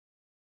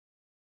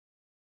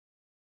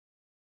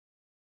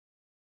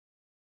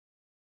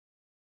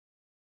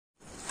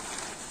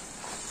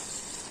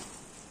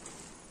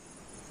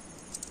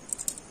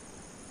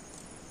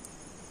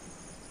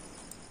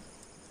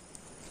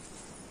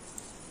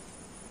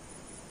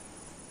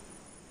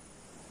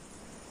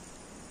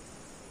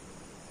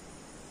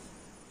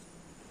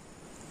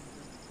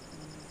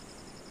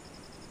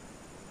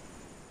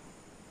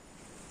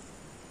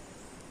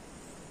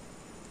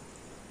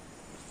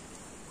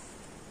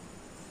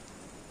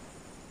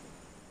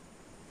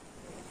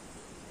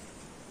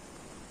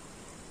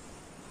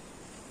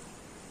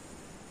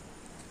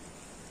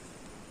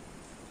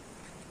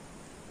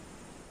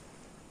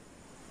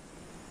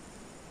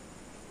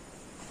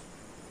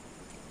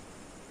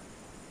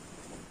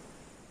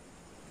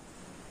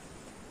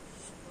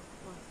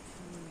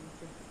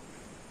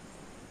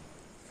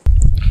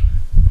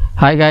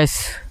Hi guys,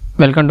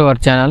 welcome to our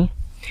channel.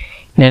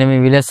 నేను మీ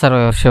village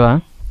survivor Shiva.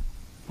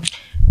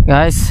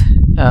 Guys,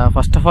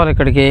 first of all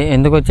ఇక్కడికి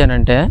ఎందుకు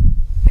వచ్చానంటే,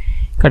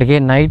 ఇక్కడికి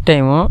నైట్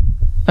టైము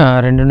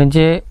 2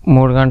 నుంచి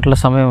 3 గంటల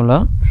సమయంలో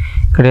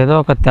ఇక్కడ ఏదో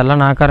ఒక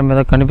తెల్లని ఆకారం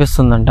మీద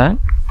కనిపిస్తుందంట.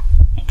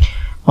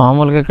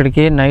 మామూలుగా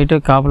ఇక్కడికి నైట్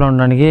కాపులా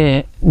ఉండడానికి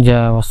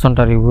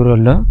వస్తుంటారు ఈ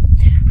ఊరోళ్ళు.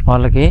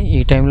 వాళ్ళకి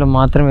ఈ టైంలో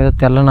మాత్రం ఏదో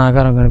తెల్లని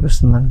ఆకారం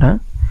కనిపిస్తుందంట.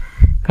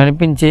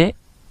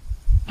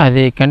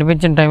 అది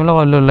కనిపించిన టైంలో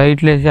వాళ్ళు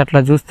లైట్లు వేసి అట్లా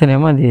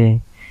చూస్తేనేమో అది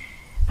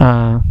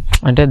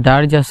అంటే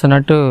దాడి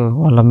చేస్తున్నట్టు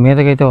వాళ్ళ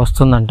మీదకైతే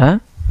వస్తుందంట.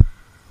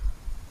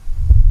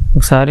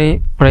 ఒకసారి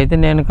ఇప్పుడైతే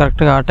నేను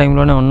కరెక్ట్గా ఆ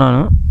టైంలోనే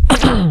ఉన్నాను.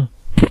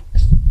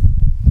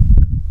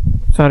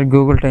 ఒకసారి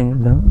గూగుల్ టైం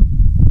చేద్దాం.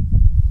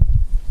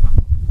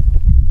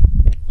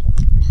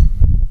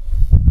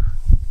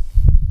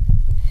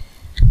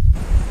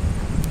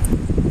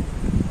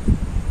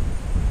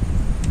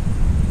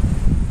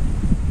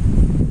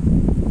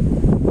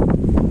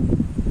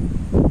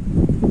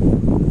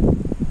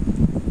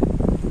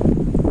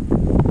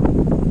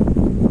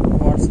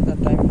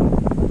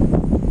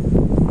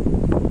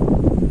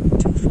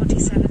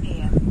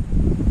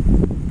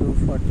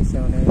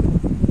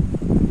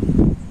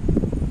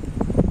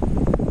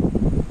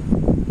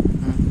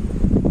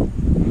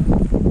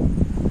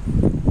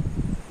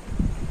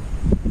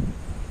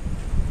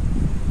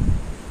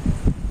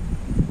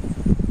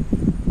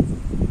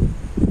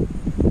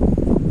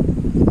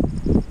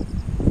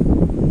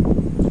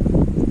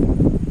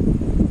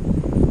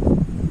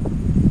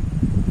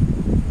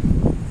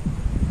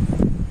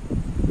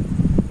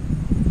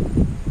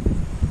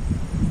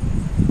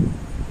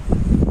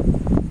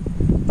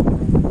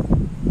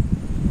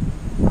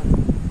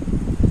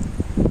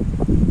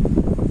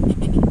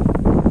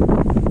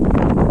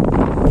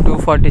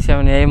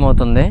 AM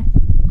అవుతుంది.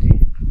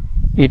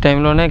 ఈ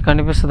టైంలోనే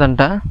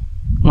కనిపిస్తుందంట.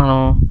 మనం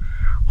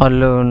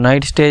వాళ్ళు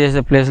నైట్ స్టే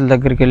చేసే ప్లేసుల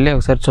దగ్గరికి వెళ్ళి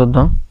ఒకసారి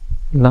చూద్దాం.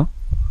 వెళ్దాం.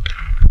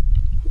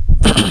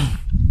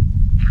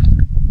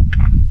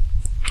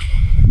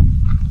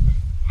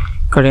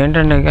 ఇక్కడ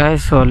ఏంటంటే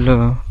గాయస్, వాళ్ళు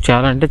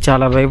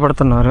చాలా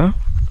భయపడుతున్నారు.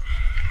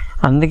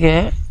 అందుకే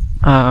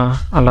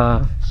అలా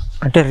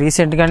అంటే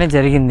రీసెంట్గానే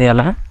జరిగింది.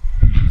 అలా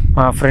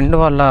మా ఫ్రెండ్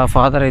వాళ్ళ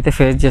ఫాదర్ అయితే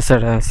ఫేస్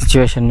చేశాడు ఆ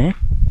సిచ్యువేషన్ని.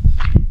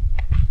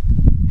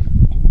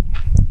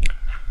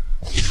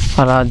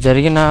 అలా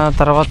జరిగిన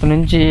తర్వాత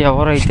నుంచి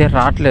ఎవరైతే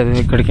రావట్లేదు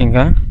ఇక్కడికి.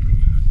 ఇంకా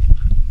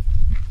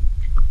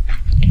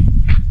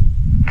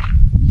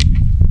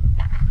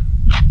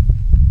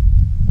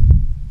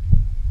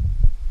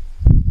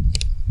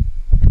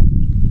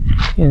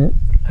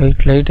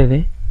లైట్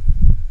అది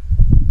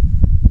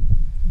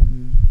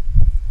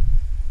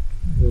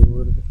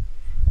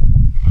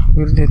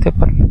ఊరిదైతే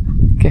పర్లేదు.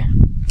 ఓకే,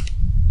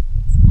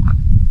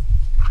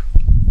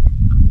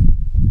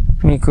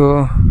 మీకు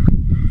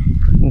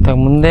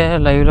ఇంతకుముందే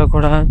లైవ్లో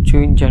కూడా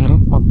చూపించాను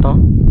మొత్తం,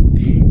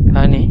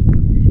 కానీ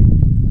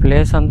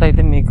ప్లేస్ అంతా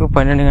అయితే మీకు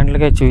 12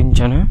 గంటలకే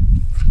చూపించాను.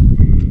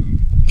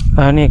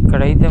 కానీ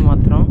ఇక్కడైతే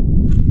మాత్రం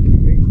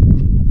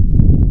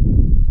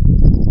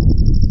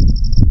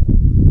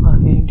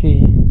ఏంటి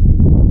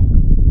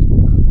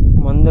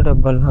మందు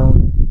డబ్బాలు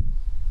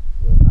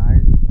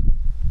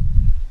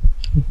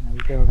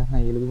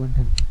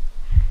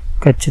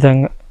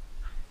ఖచ్చితంగా.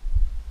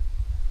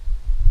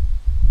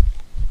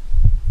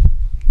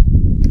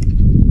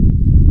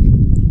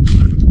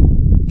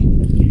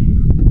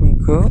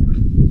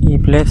 ఈ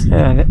ప్లేస్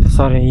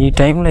ఈ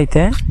టైంలో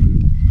అయితే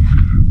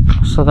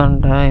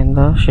వస్తుందంట.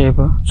 ఏందో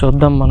షేప్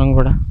చూద్దాం మనం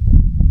కూడా.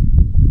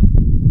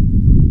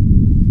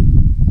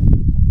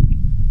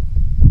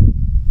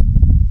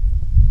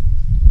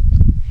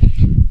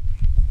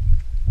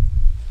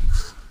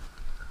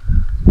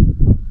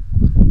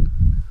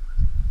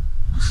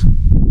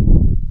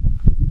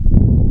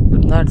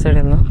 అటు సైడ్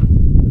ఏందో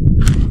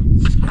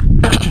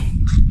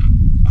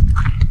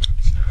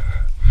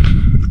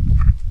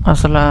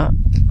అసలు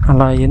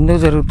అలా ఎందుకు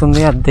జరుగుతుంది,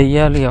 ఆ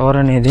దెయ్యాలు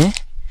ఎవరనేది.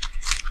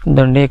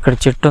 ఇదండి, ఇక్కడ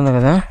చెట్టు ఉంది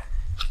కదా,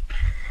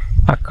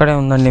 అక్కడే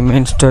ఉందండి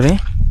మెయిన్ స్టోరీ.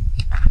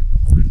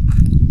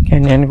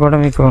 నేను కూడా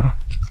మీకు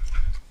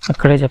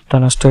అక్కడే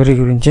చెప్తాను ఆ స్టోరీ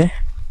గురించి.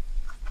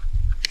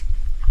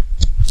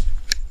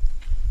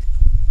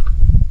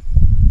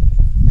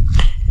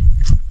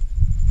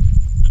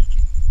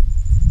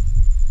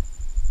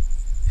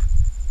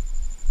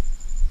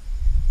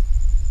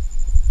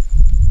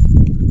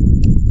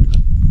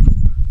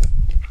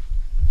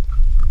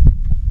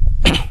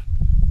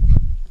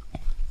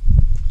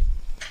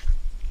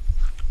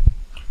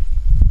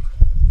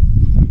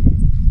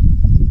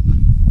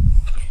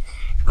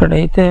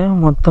 ఇక్కడైతే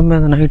మొత్తం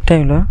మీద నైట్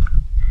టైంలో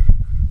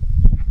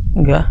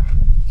ఇంకా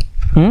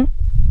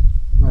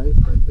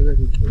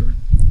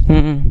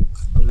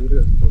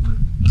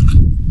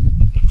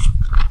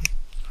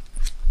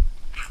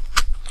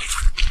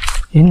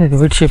ఏంది అది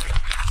వైట్ షేప్లో?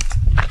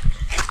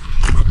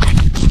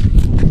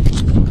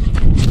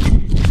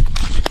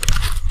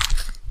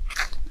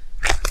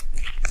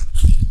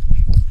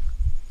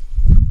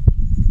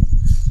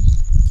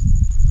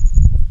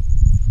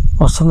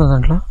 వస్తుందా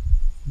దాంట్లో?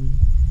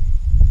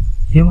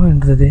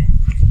 ఏమైంది అది?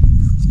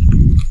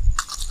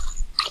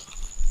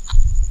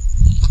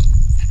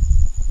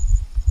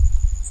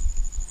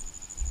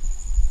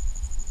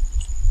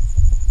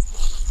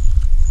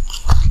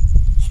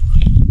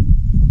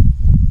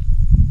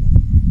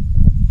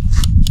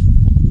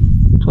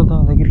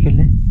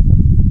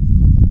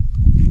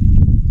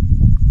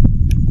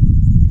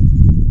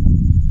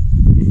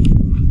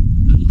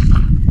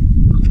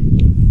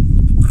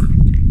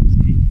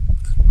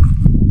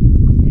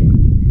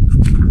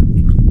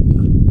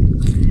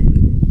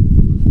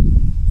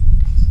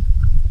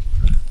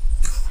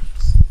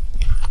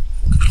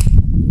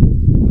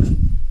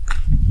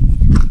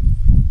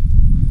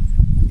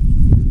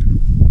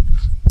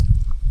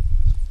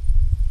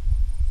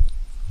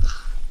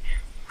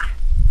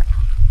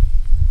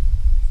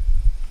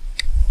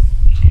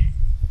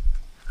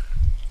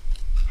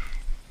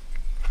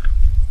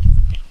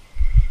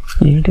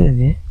 ఏంటి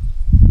అది?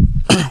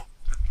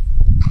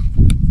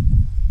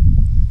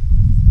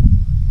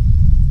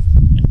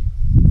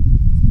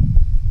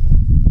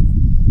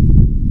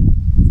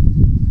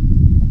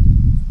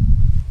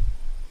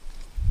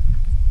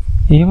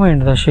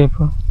 ఏమైంది ఆ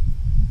షేపు?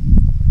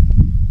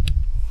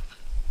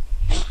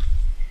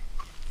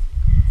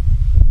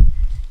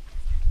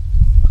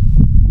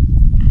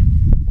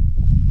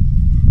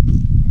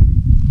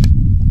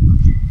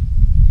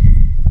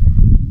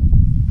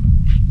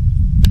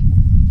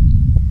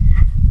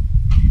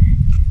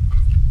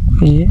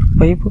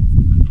 పైపు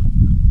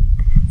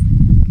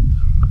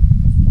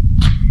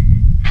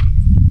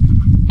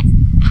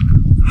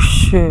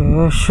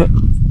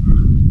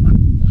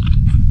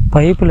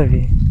పైపులు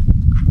అవి.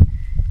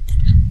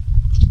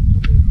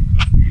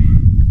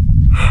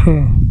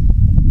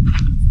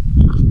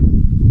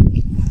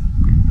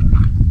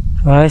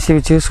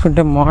 ఇవి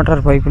చూసుకుంటే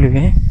మోటార్ పైపులు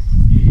ఇవి.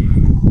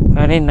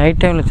 కానీ నైట్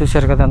టైంలో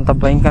చూశారు కదా, అంత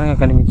భయంకరంగా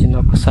కనిపించింది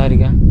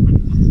ఒక్కసారిగా,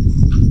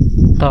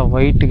 అంత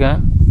వైట్గా.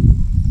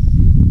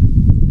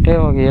 అంటే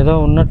ఏదో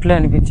ఉన్నట్లే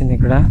అనిపించింది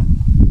ఇక్కడ.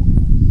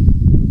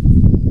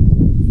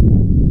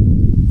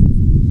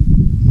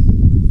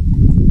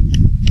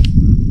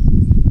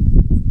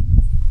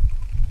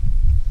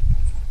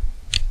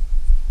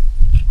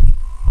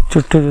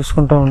 చుట్టూ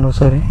చూసుకుంటా ఉండు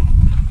ఒకసారి.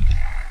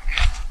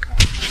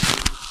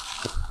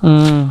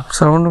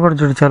 సౌండ్ కూడా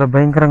చూడు, చాలా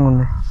భయంకరంగా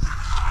ఉంది.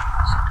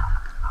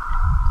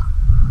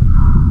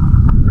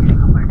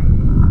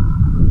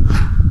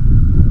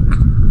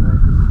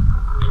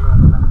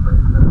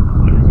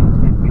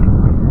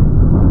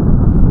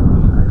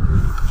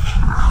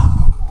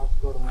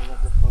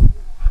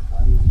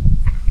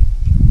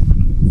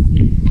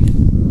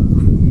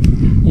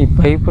 ఈ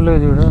పైపులో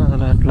చూడు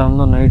అసలు ఎట్లా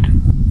ఉందో నైట్.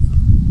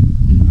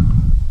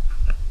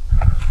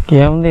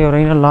 ఏముంది,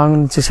 ఎవరైనా లాంగ్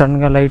నుంచి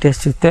సడన్గా లైట్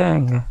వేసి చూస్తే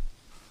ఇంకా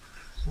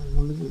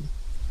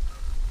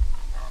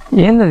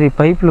ఏంది అది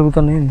పైపులు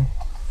ఊగుతున్నాయి.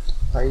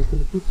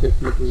 పైపులకి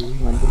చెట్లకి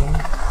మధ్యలో.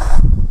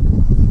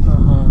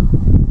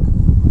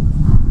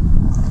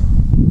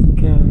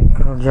 ఓకే,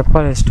 ఇక్కడ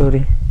చెప్పాలి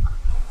స్టోరీ.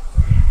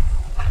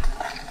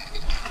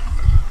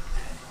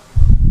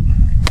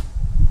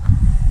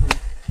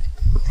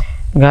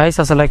 గాయస్,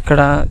 అసలు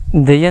ఇక్కడ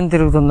దెయ్యం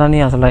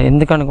తిరుగుతుందని అసలు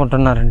ఎందుకు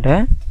అనుకుంటున్నారంటే,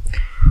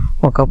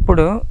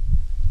 ఒకప్పుడు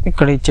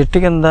ఇక్కడ ఈ చెట్టు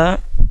కింద,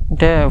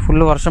 అంటే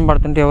ఫుల్ వర్షం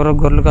పడుతుంటే ఎవరో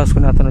గొర్రెలు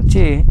కాసుకుని అతను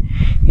వచ్చి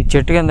ఈ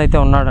చెట్టు కింద అయితే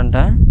ఉన్నాడంట.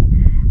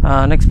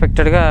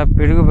 అన్ఎక్స్పెక్టెడ్గా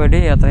పిడుగుపడి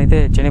అతనైతే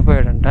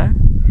చనిపోయాడంట.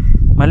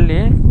 మళ్ళీ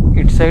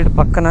ఇటు సైడ్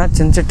పక్కన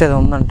చింత చెట్టు ఏదో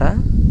ఉందంట.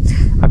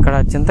 అక్కడ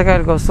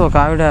చింతకాయలకు వస్తూ ఒక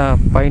ఆవిడ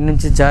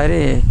పైనుంచి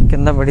జారి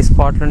కింద పడి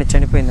స్పాట్లోనే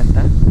చనిపోయిందంట.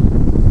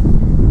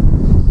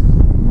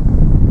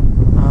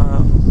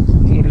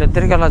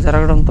 వీళ్ళిద్దరికి అలా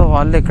జరగడంతో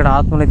వాళ్ళు ఇక్కడ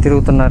ఆత్మలే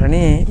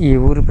తిరుగుతున్నారని ఈ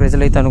ఊరి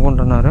ప్రజలైతే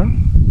అనుకుంటున్నారు.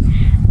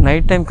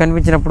 నైట్ టైం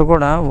కనిపించినప్పుడు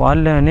కూడా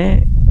వాళ్ళే అని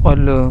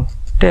వాళ్ళు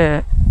అంటే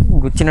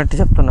గుచ్చినట్టు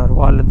చెప్తున్నారు.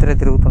 వాళ్ళిద్దరే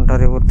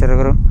తిరుగుతుంటారు, ఎవరు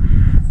తిరగరు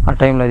ఆ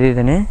టైంలో, అది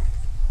ఇదని.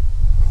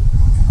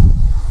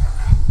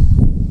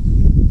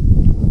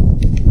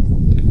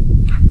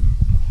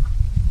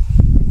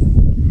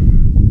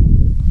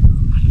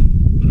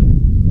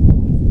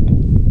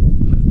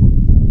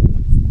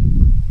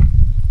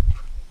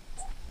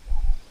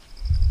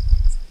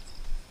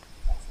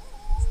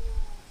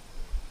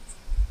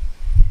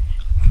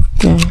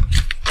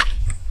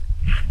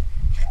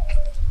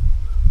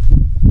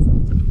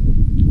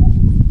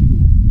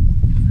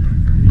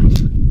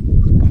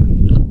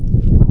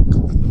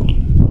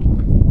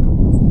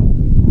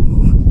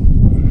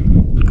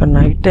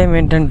 నైట్ టైం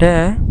ఏంటంటే,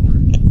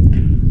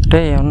 అంటే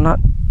ఏమన్నా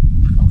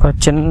ఒక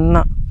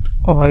చిన్న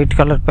వైట్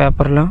కలర్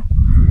పేపర్లో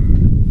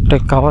అంటే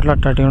కవర్లు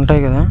అట్లాంటివి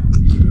ఉంటాయి కదా,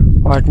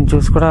 వాటిని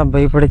చూసి కూడా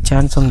భయపడే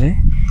ఛాన్స్ ఉంది.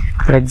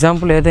 ఫర్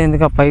ఎగ్జాంపుల్ ఏదో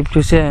ఎందుకు ఆ పైప్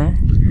చూసే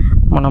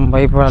మనం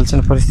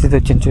భయపడాల్సిన పరిస్థితి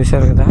వచ్చింది,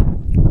 చూశారు కదా.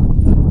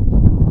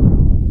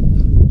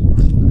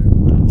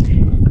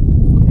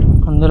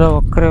 అందులో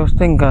ఒక్కరే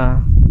వస్తే ఇంకా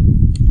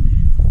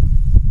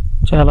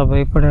చాలా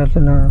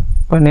భయపడాల్సిన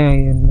పని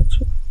అయ్యి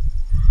ఉండొచ్చు.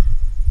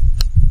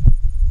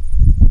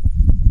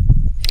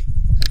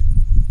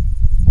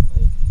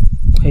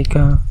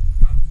 పైకా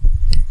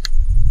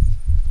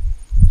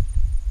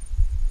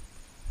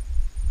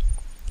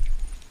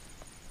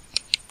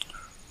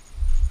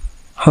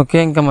ఓకే,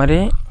 ఇంకా మరి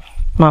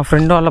మా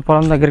ఫ్రెండ్ వాళ్ళ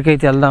పొలం దగ్గరికి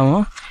అయితే వెళ్దాము.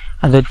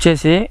 అది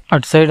వచ్చేసి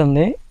అటు సైడ్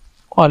ఉంది.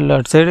 వాళ్ళు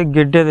అటు సైడ్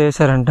గెడ్డి అది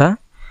వేసారంట.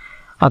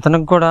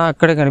 అతనికి కూడా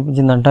అక్కడే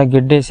కనిపించిందంట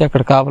గెడ్డి వేసి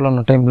అక్కడ కాపలా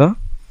ఉన్న టైంలో.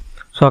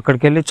 సో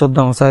అక్కడికి వెళ్ళి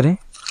చూద్దాం ఒకసారి.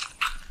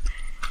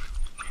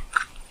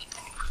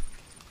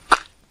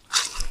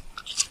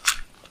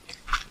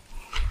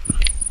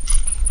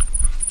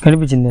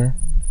 కనిపించిందే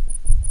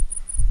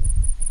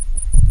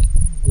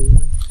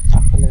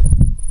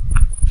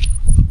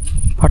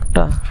పట్ట.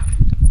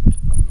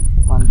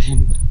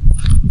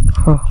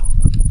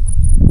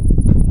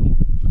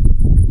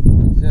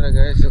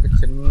 ఒక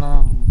చిన్న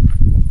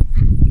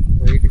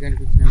వైట్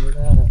కనిపించినా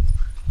కూడా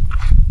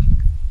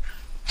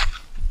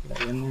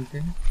ఏంటంటే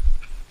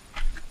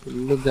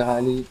ఇల్లు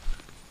గాలి,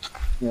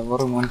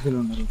 ఎవరు మనుషులు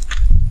ఉన్నారు.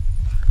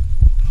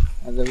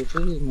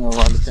 అదొకటి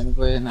వాళ్ళు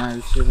చనిపోయిన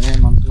విషయమే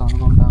మనసులో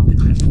అనుకుంటా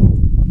ఉంటారు.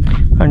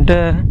 అంటే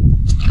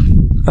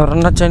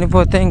ఎవరన్నా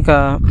చనిపోతే ఇంకా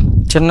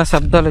చిన్న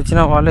శబ్దాలు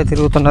వచ్చినా వాళ్ళే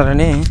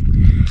తిరుగుతున్నారని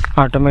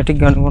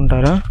ఆటోమేటిక్గా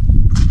అనుకుంటారు.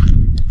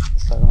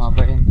 సగం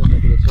అబ్బాయి ఎంతో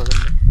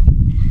చూడండి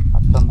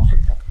అట్లా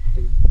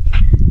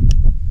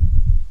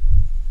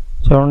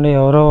చూడండి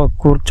ఎవరో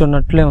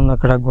కూర్చున్నట్లే ఉంది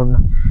అక్కడ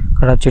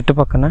అక్కడ చెట్టు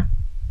పక్కన.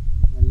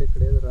 మళ్ళీ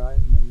ఇక్కడ ఏదో రాయి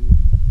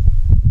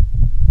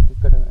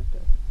ఇక్కడ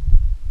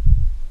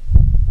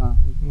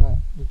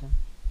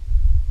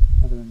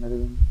అదిగండి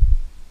అదిగండి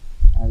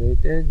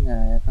అదైతే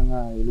ఏకంగా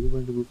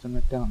ఎలుగుబంటి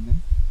కూర్చున్నట్టే ఉంది.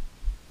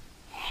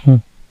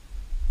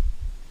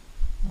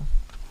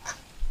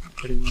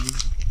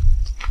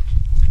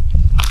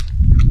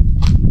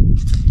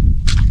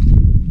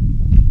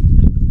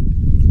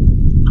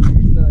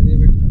 అదే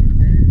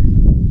పెట్టారంటే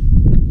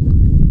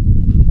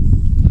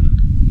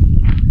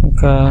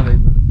ఇంకా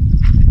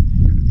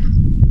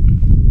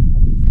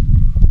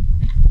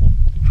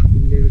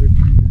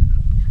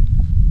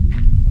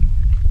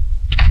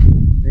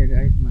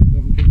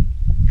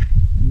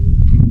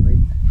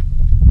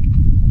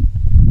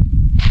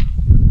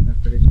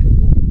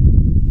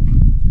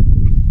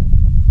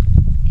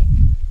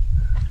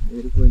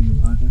ఏరిపోయింది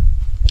బాగా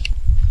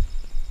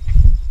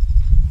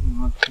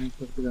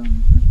కొద్దిగా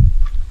ఉంది.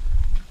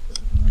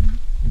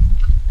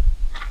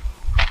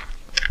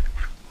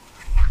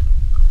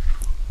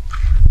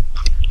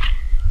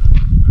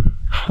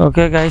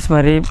 ఓకే గైస్,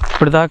 మరి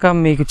ఇప్పుడు దాకా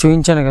మీకు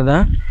చూపించాను కదా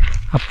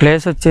ఆ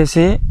ప్లేస్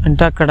వచ్చేసి,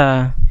 అంటే అక్కడ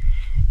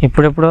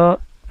ఇప్పుడెప్పుడో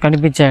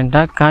కనిపించాయంట.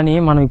 కానీ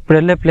మనం ఇప్పుడు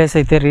వెళ్ళే ప్లేస్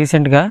అయితే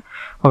రీసెంట్గా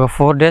ఒక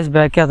 4 days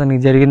బ్యాకే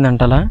అతనికి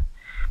జరిగిందంటలా.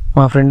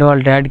 మా ఫ్రెండ్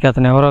వాళ్ళ డాడీకి,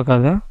 అతను ఎవరో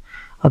కాదు,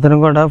 అతను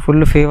కూడా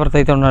ఫుల్ ఫీవర్తో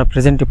అయితే ఉన్నాడు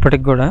ప్రజెంట్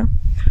ఇప్పటికి కూడా.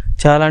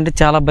 చాలా అంటే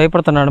చాలా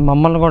భయపడుతున్నాడు.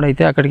 మమ్మల్ని కూడా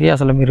అయితే అక్కడికి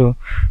అసలు మీరు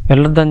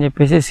వెళ్ళొద్దని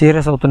చెప్పేసి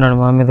సీరియస్ అవుతున్నాడు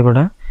మా మీద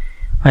కూడా.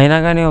 అయినా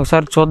కానీ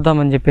ఒకసారి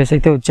చూద్దామని చెప్పేసి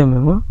అయితే వచ్చాం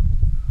మేము.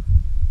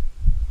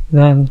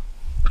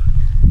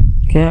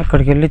 ఓకే,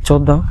 అక్కడికి వెళ్ళి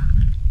చూద్దాం.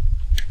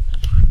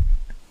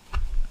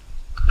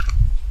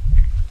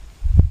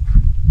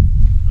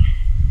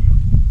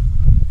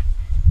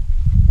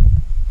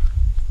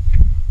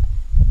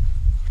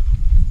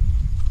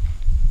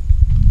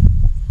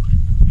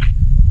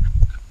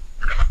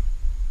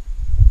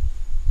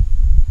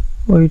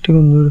 వైట్గా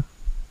ఉంది,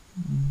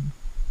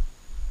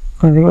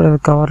 అది కూడా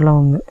కవర్లా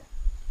ఉంది.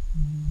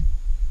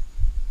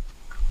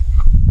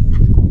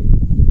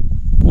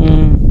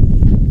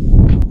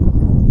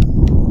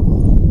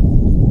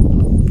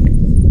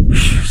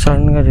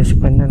 సడన్గా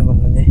చేసిపోయింది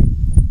అనుకున్నది.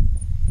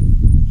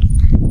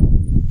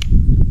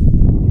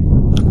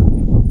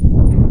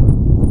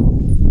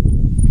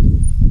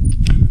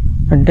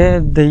 అంటే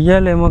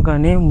దెయ్యాలేమో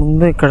కానీ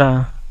ముందు ఇక్కడ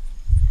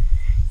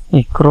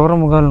ఈ క్రూర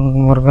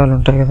మృగాలు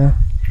ఉంటాయి కదా,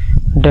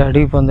 అంటే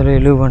అడవి పందులు,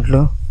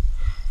 ఎలుగుబంట్లు,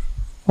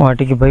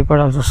 వాటికి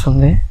భయపడాల్సి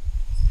వస్తుంది.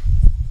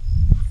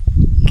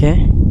 ఓకే,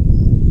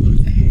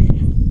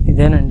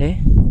 ఇదేనండి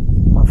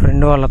మా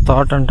ఫ్రెండ్ వాళ్ళ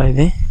తోట అంట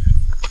ఇది.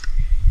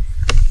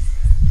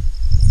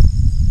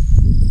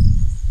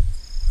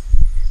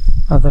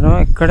 అతను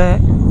ఇక్కడ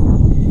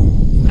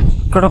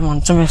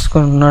మంచం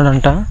వేసుకొని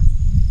ఉన్నాడంట.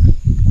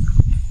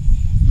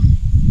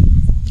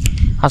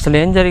 అసలు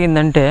ఏం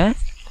జరిగిందంటే,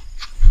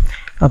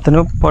 అతను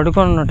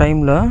పడుకున్న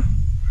టైంలో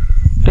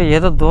అంటే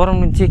ఏదో దూరం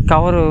నుంచి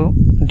కవరు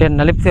అంటే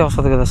నలిపితే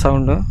వస్తుంది కదా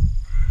సౌండ్,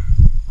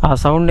 ఆ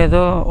సౌండ్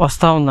ఏదో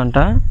వస్తూ ఉందంట.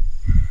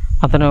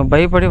 అతను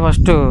భయపడి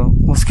ఫస్ట్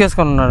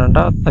ముసుకేసుకొని ఉన్నాడంట,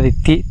 అది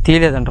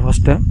తీయలేదంట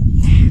ఫస్ట్.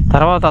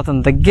 తర్వాత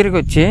అతను దగ్గరికి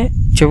వచ్చి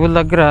చెవుల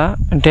దగ్గర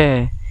అంటే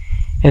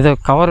ఏదో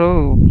కవరు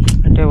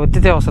అంటే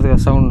ఒత్తితే వస్తుంది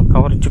కదా సౌండ్,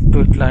 కవర్ చుట్టూ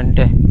ఇట్లా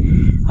అంటే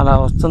అలా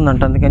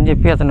వస్తుందంట. అందుకని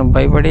చెప్పి అతను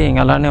భయపడి ఇంక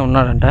అలానే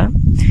ఉన్నాడంట.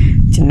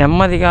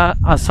 నెమ్మదిగా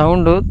ఆ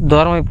సౌండ్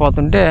దూరం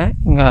అయిపోతుంటే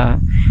ఇంకా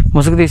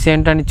ముసుగు తీసి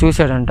ఏంటని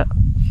చూశాడంట.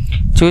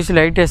 చూసి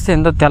లైట్ వేస్తే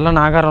ఎంతో తెల్లని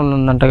ఆకారంలో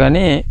ఉందంట,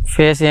 కానీ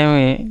ఫేస్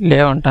ఏమి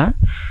లేవంట,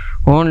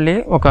 ఓన్లీ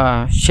ఒక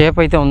షేప్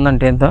అయితే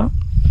ఉందంట ఎంతో.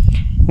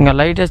 ఇంకా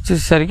లైట్ వేసి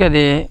చూసేసరికి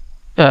అది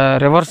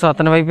రివర్స్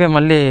అతని వైపే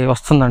మళ్ళీ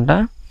వస్తుందంట.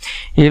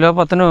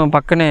 ఈలోపు అతను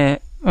పక్కనే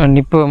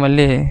నిప్పు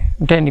మళ్ళీ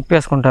అంటే నిప్పు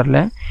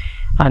వేసుకుంటారులే,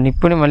 ఆ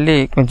నిప్పుని మళ్ళీ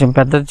కొంచెం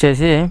పెద్దది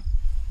చేసి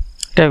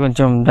అంటే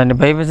కొంచెం దాన్ని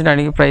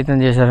భయపించడానికి ప్రయత్నం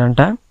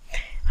చేశాడంట.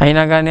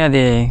 అయినా కానీ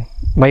అది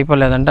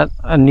భయపడలేదంట.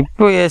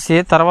 నిప్పు వేసి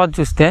తర్వాత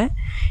చూస్తే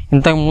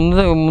ఇంతకు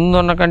ముందు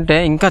ఉన్న కంటే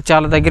ఇంకా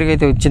చాలా దగ్గరికి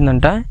అయితే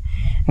వచ్చిందంట.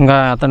 ఇంకా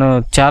అతను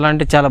చాలా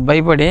అంటే చాలా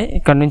భయపడి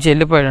ఇక్కడ నుంచి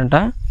వెళ్ళిపోయాడంట.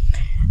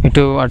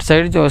 అటు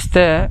సైడ్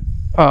వస్తే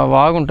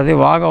వాగు ఉంటుంది,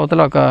 వాగు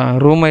అవతల ఒక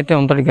రూమ్ అయితే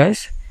ఉంటుంది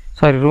గైస్,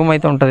 రూమ్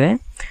అయితే ఉంటుంది.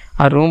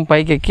 ఆ రూమ్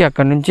పైకి ఎక్కి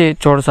అక్కడి నుంచి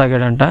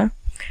చూడసాగాడంట.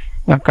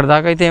 అక్కడ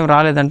దాకా అయితే ఏం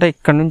రాలేదంట.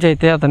 ఇక్కడ నుంచి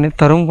అయితే అతన్ని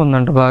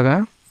తరుముకుందంట బాగా.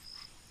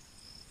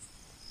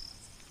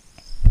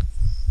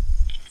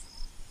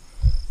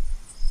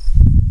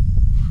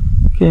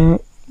 ఓకే,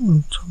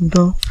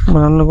 చూద్దాం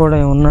మనల్ని కూడా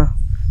ఏమన్నా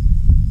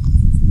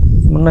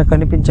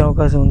కనిపించే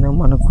అవకాశం ఉందేమో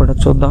మనకు కూడా,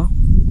 చూద్దాం.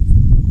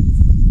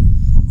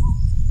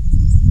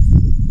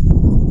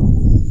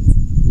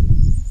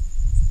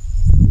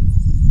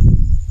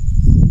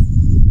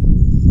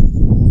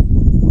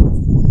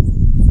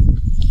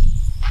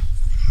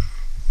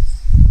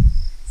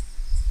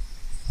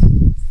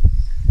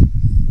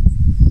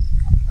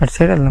 అటు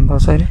సైడ్ వెళ్దాం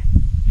ఒకసారి.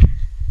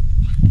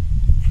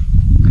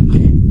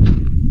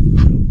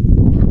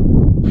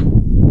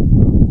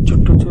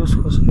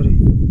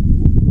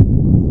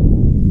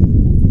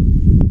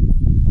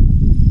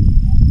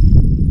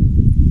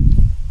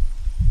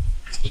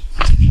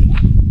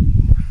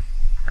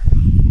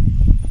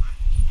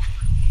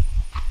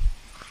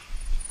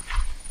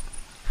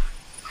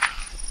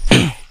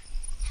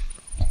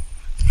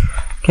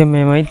 ఓకే,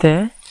 మేమైతే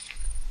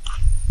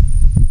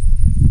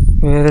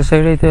వేరే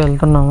సైడ్ అయితే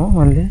వెళ్తున్నాము.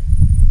 మళ్ళీ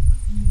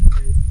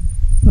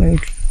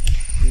లైట్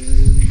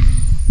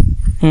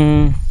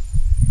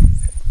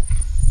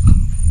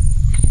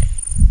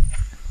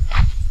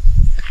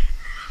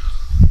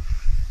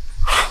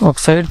ఒక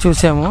సైడ్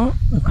చూసాము,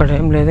 ఇక్కడ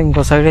ఏం లేదు.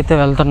 ఇంకో సైడ్ అయితే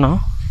వెళ్తున్నాం,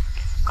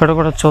 ఇక్కడ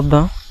కూడా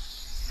చూద్దాం.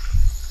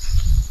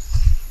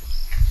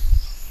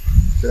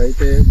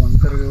 ఇక్కడైతే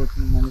ఒంటరిగా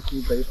వచ్చిన మనిషి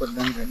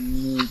భయపడ్డానికి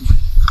అన్నీ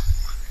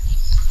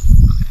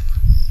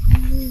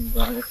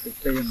బాగా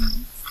సెట్ అయ్యి ఉన్నాయి.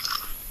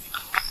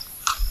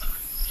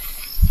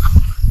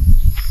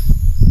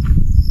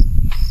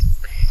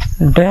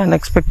 అంటే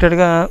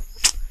అన్ఎక్స్పెక్టెడ్గా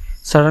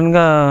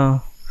సడన్గా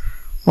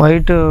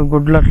వైట్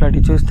గుడ్లు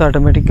అట్లాంటివి చూస్తే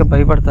ఆటోమేటిక్గా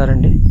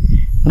భయపడతారండి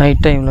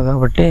నైట్ టైంలో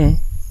కాబట్టి.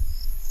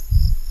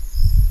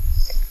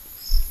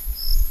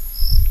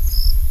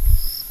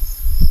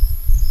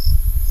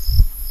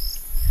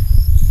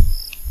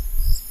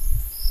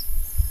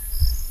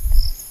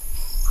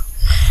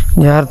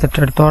 జాగ్రత్త,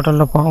 ఇట్లాంటి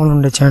తోటల్లో పాములు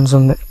ఉండే ఛాన్స్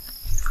ఉంది.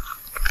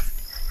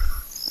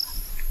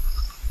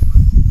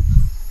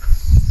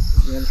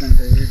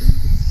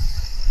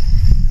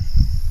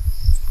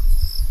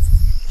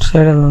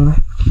 సైడ్ ఉంది.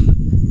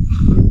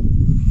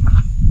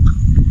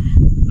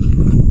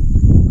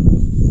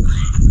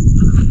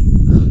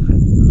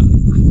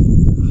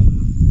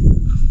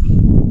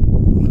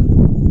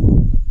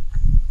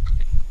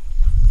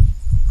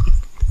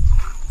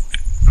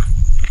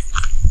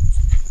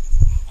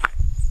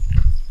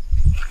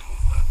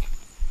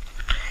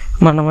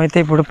 మనమైతే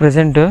ఇప్పుడు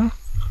ప్రజెంట్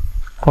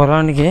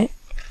పొలానికి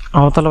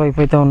అవతల వైపు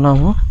అయితే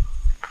ఉన్నాము.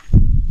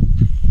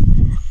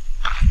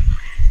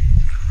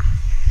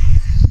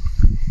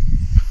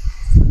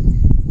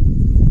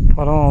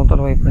 పొలం అవతల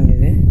వైపు అండి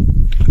ఇది.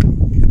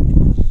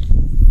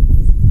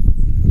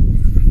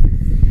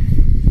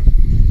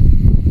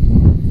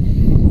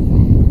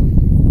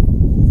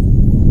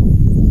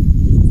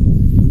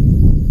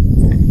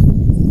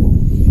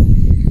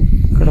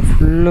 ఇక్కడ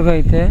ఫుల్గా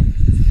అయితే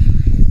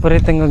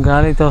విపరీతంగా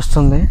గాలి అయితే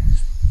వస్తుంది.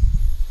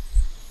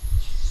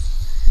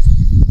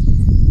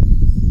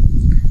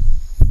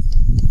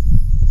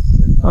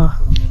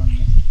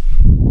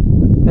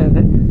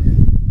 అదే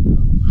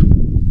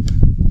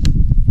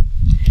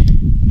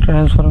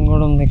ట్రాన్స్ఫారం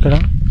కూడా ఉంది ఇక్కడ.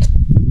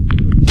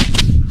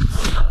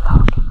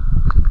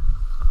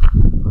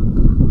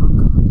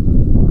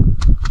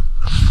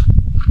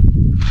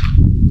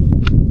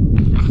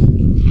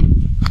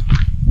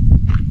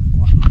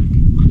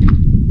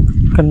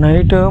 ఇక్కడ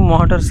నైట్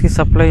మోటార్స్కి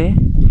సప్లై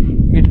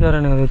వీటి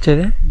ద్వారానే కదా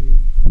వచ్చేది.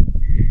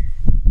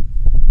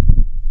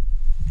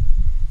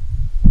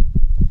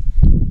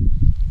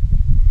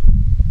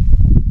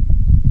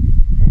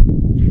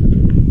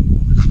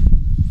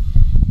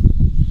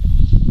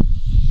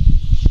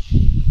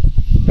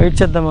 వెయిట్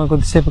చేద్దామా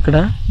కొద్దిసేపు ఇక్కడ.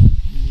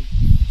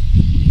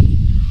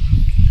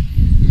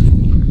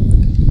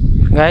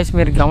 గాయస్,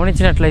 మీరు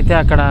గమనించినట్లయితే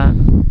అక్కడ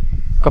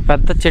ఒక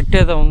పెద్ద చెట్టు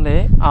ఏదో ఉంది.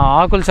 ఆ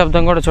ఆకుల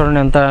శబ్దం కూడా చూడండి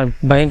ఎంత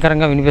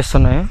భయంకరంగా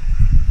వినిపిస్తున్నాయో.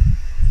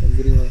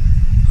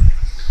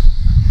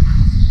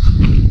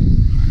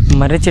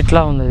 మర్రి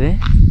చెట్లా ఉంది ఇది.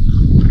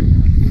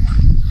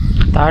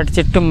 తాటి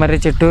చెట్టు మర్రి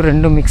చెట్టు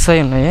రెండు మిక్స్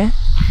అయి ఉన్నాయి.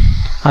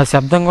 ఆ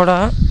శబ్దం కూడా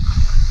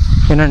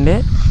వినండి.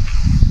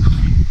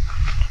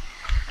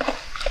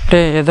 అంటే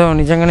ఏదో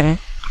నిజంగానే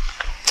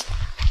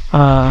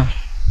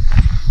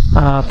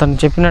అతను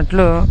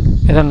చెప్పినట్లు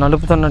ఏదో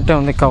నలుపుతున్నట్టే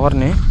ఉంది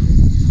కవర్ని.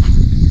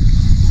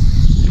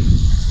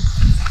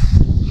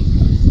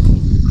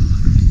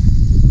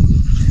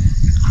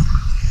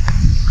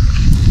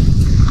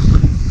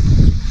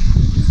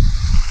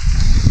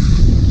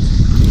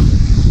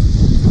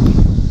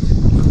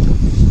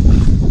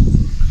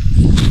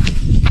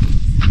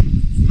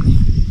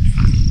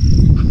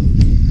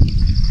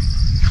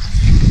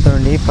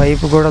 చూడండి,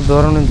 పైపు కూడా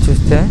దూరం నుంచి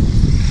చూస్తే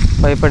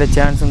భయపడే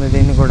ఛాన్స్ ఉంది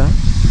దీన్ని కూడా.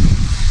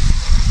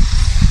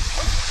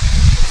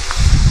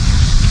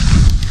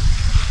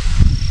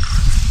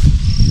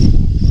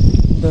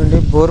 చూడండి,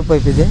 బోర్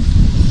పైప్ ఇది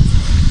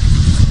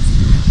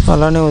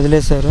అలానే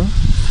వదిలేశారు.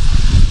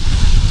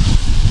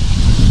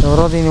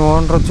 ఎవరో దీన్ని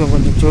ఓనర్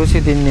కొంచెం చూసి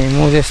దీన్ని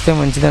మూవ్ చేస్తే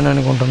మంచిదని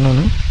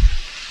అనుకుంటున్నాను.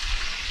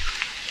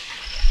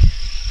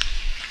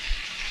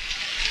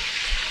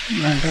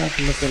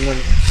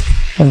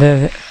 అదే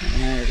అదే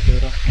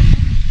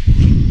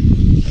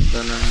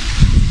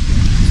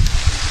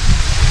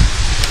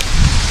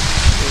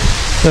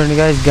చూడండి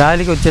గాయస్,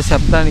 గాలికి వచ్చే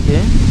శబ్దానికి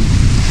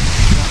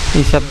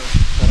ఈ శబ్దం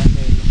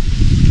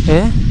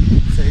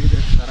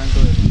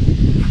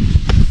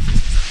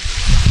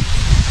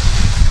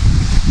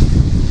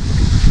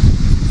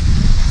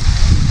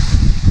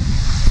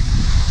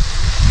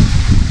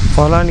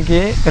పొలానికి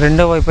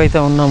రెండో వైపు అయితే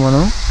ఉన్నాం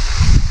మనం.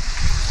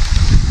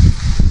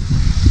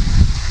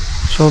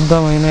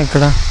 చూద్దామైనా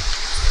ఇక్కడ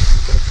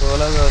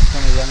సోలార్ వ్యవస్థ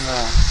నిజంగా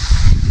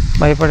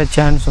భయపడే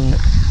ఛాన్స్ ఉంది.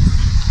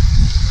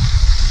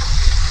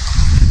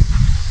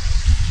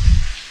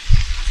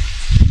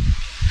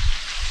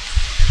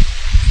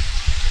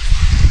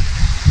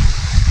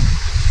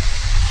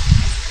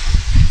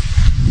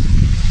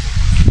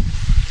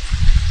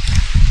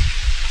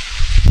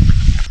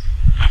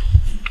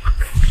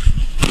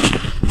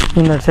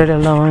 ముందు అటు సైడ్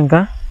వెళ్దామా? ఇంకా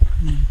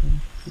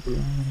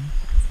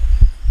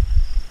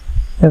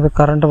ఏదో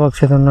కరెంట్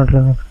బాక్స్ ఏదో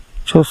ఉన్నట్లేదు,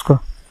 చూసుకో.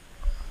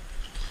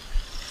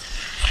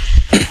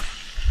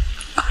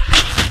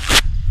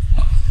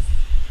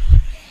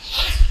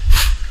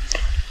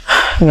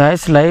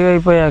 గాయస్ లైవ్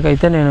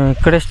అయిపోయాకైతే నేను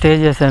ఇక్కడే స్టే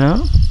చేశాను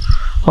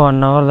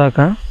 1 అవర్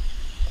దాకా.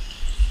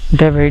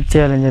 అంటే వెయిట్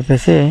చేయాలని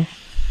చెప్పేసి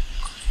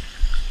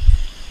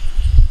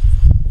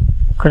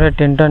ఇక్కడే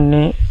టెంట్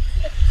అన్నీ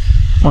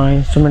మా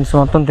ఇన్స్ట్రుమెంట్స్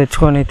మొత్తం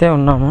తెచ్చుకొని అయితే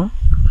ఉన్నాము.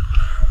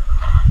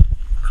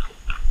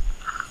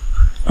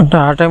 అంటే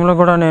ఆ టైంలో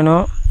కూడా నేను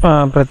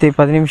ప్రతి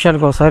 10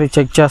 నిమిషాలకు ఒకసారి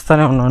చెక్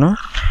చేస్తూనే ఉన్నాను,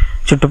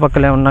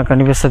 చుట్టుపక్కల ఏమన్నా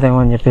కనిపిస్తుందేమో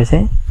అని చెప్పేసి.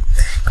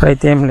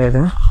 ఇక్కడైతే ఏం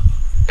లేదు.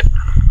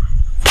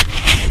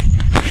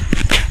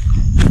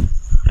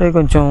 అంటే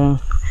కొంచెం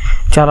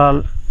చాలా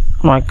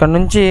మా ఇక్కడ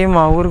నుంచి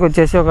మా ఊరికి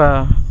వచ్చేసి ఒక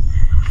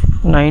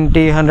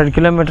 90-100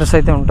 కిలోమీటర్స్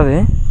అయితే ఉంటుంది.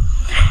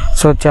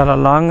 సో చాలా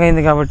లాంగ్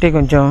అయింది కాబట్టి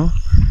కొంచెం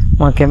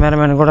మా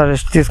కెమెరామెన్ కూడా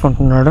రెస్ట్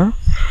తీసుకుంటున్నాడు.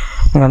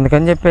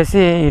 అందుకని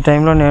చెప్పేసి ఈ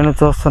టైంలో నేను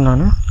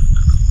చూస్తున్నాను.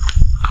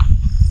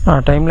 ఆ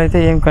టైంలో అయితే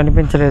ఏం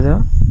కనిపించలేదు.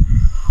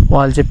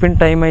 వాళ్ళు చెప్పిన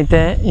టైం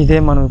అయితే ఇదే,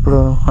 మనం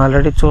ఇప్పుడు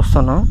ఆల్రెడీ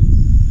చూస్తున్నాం.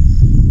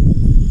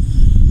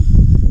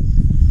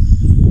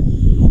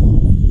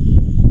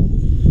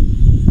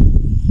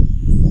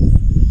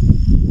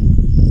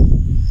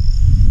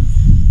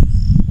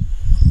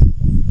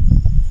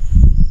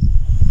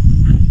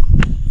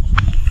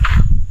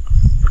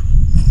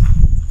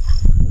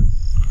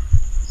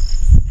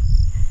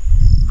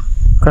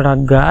 ఇక్కడ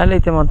గాలి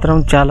అయితే మాత్రం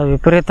చాలా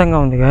విపరీతంగా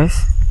ఉంది గాయస్.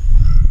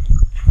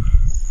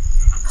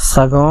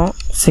 సగం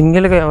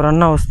సింగిల్గా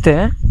ఎవరన్నా వస్తే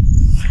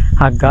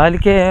ఆ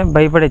గాలికే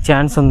భయపడే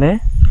ఛాన్స్ ఉంది.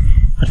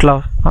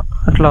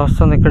 అట్లా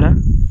వస్తుంది ఇక్కడ.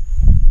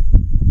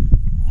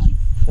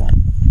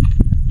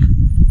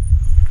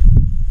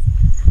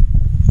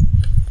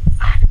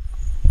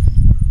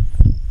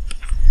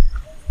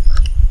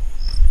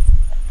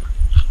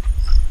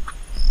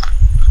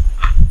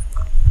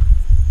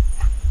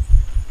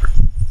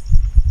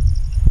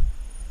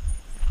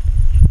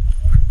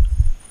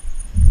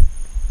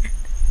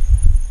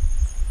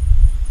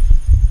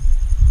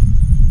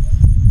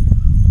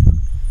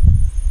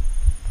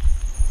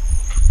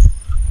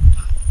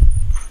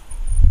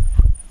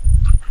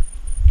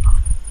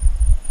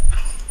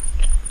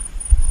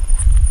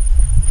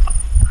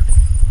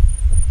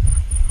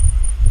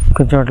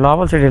 కొంచెం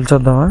లోపల సైడ్ వెళ్ళి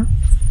చూద్దామా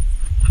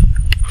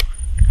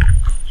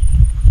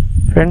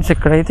ఫ్రెండ్స్?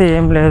 ఇక్కడైతే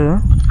ఏం లేదు,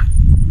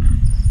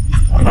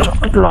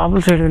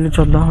 లోపల సైడ్ వెళ్ళి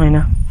చూద్దాం.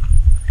 అయినా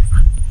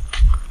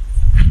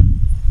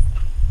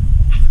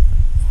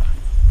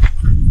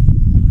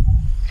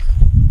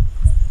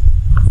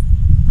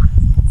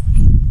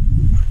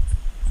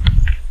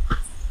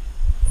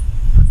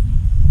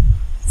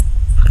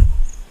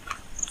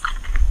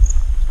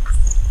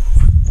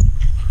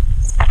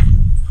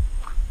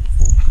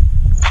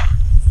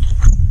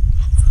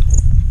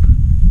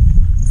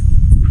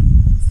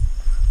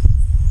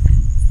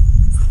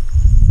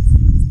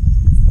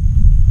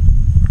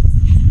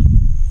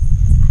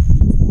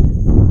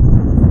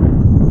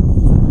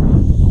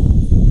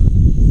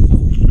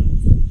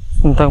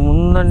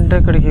ఇంతకుముందంటే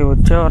ఇక్కడికి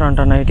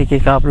వచ్చేవారంట నైట్కి,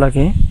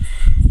 కాపులకి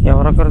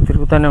ఎవరొకరు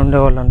తిరుగుతూనే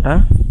ఉండేవాళ్ళంట.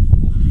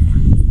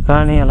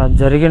 కానీ అలా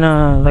జరిగిన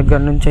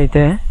దగ్గర నుంచి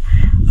అయితే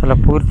అసలు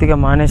పూర్తిగా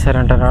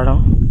మానేశారంట రావడం.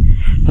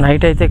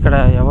 నైట్ అయితే ఇక్కడ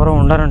ఎవరు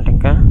ఉండరంట.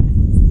 ఇంకా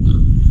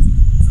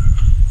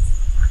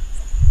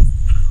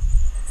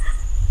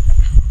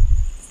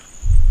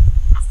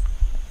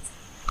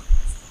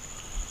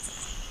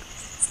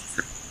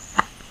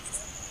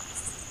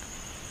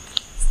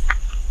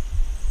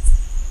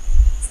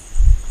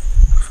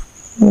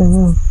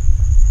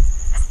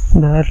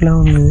దారిలో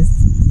ఉంది.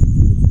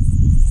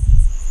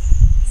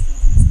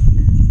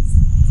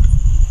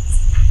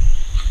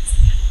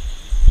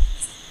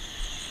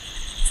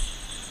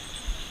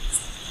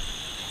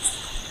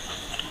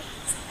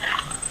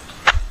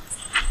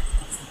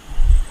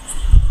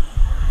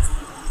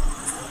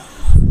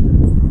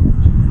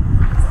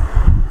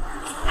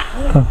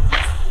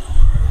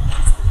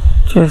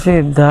 చేసి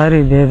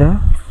దారి లేదా?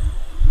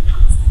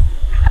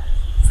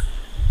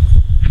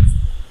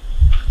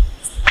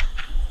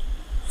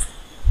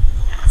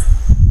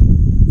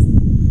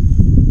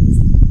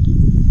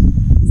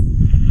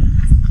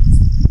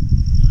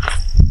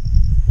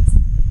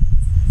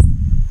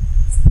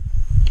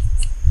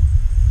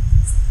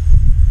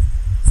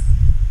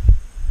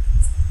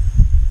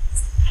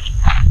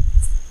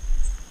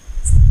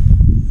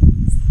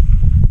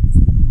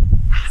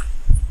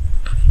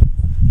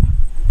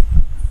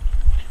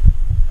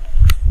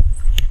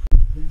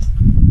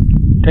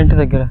 టెంట్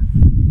దగ్గర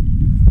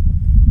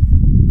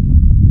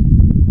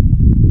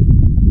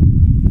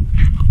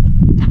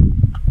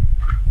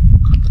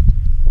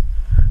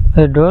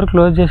అది డోర్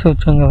క్లోజ్ చేసి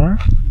వచ్చాం కదా.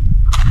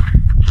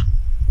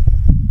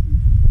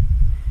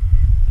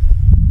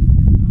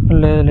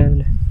 లేదు లేదు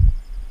లేదు,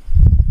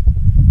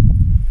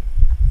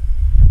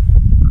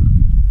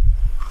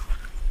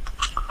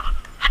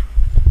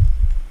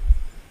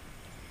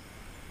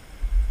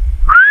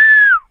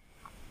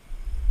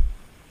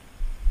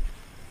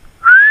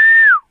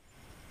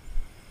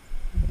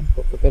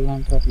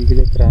 అంటారు ఇంటి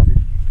దగ్గర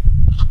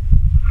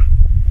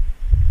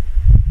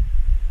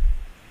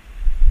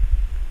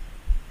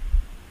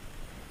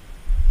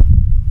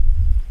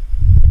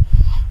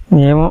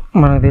ఏమో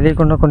మనకు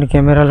తెలియకుండా కొన్ని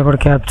కెమెరాలు కూడా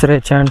క్యాప్చర్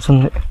అయ్యే ఛాన్స్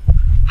ఉంది.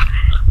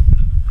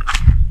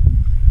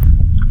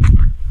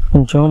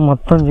 కొంచెం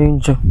మొత్తం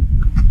చూయించు.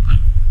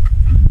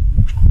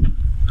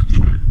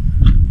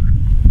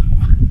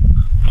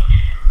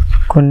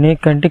 కొన్ని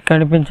కంటికి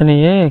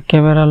కనిపించనివి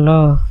కెమెరాల్లో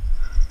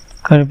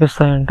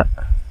కనిపిస్తాయంట.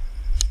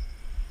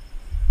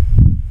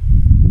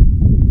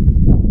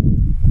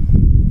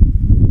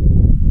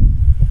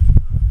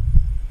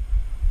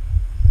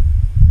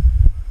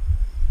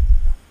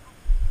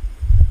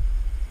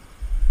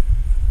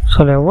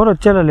 అసలు ఎవరు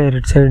వచ్చేలా లేరు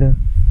ఇటు సైడ్.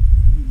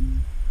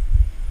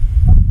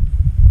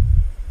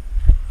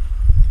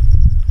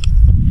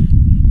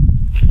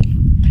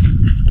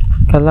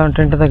 వెళ్దాం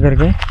టెంట్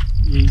దగ్గరికి.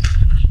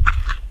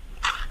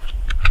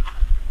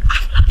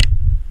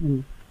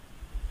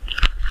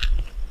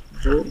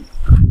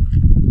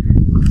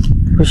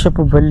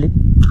 విషపు బల్లి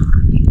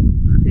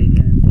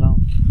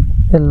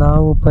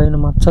లావు పైన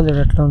మచ్చలు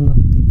ఎట్లా ఉందో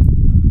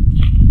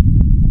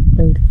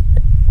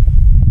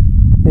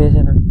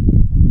వేసాను.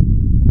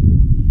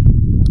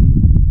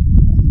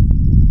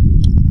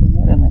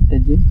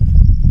 మెసేజ్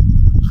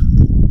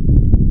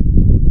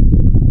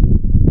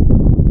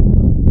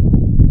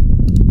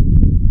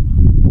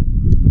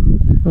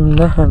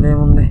ఉందా?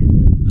 అదేముంది.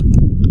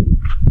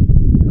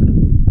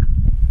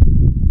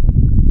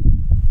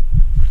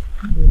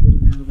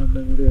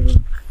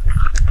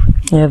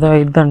 ఏదో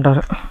అయిద్ది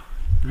అంటారు,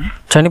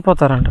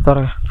 చనిపోతారంట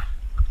త్వరగా.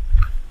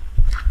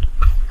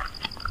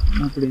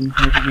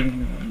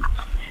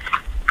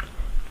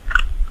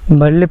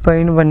 బల్లి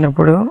పైన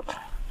పడినప్పుడు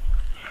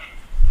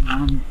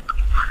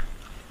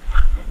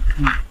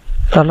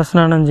తల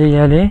స్నానం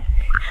చేయాలి.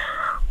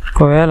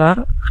 ఒకవేళ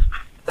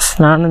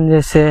స్నానం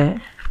చేసే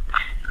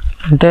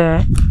అంటే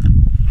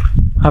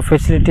ఆ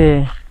ఫెసిలిటీ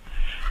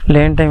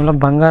లేని టైంలో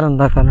బంగారం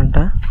దాకాలంట.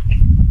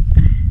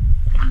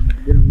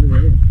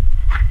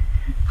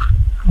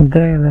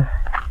 ఇద్దరే కదా.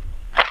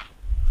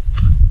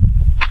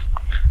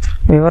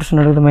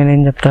 వ్యూవర్స్ని అడుగుదాం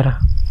ఏం చెప్తారా.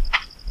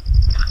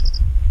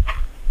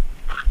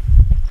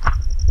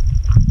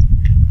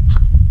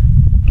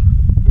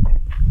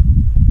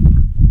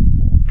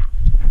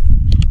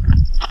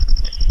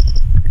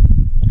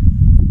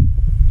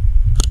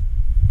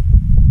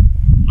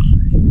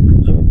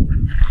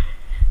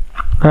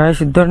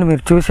 ఇద్దరిని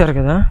మీరు చూశారు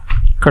కదా.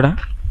 ఇక్కడ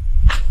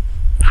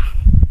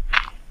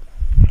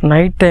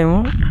నైట్ టైము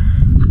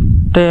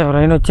అంటే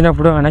ఎవరైనా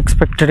వచ్చినప్పుడు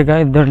అన్ఎక్స్పెక్టెడ్గా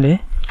ఇద్దండి.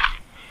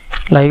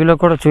 లైవ్లో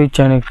కూడా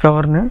చూపించాను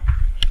కవర్ని.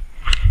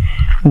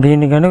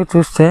 దీన్ని కనుక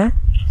చూస్తే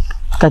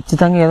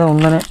ఖచ్చితంగా ఏదో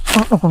ఉందనే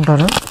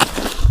అనుకుంటారు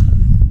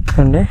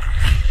అండి.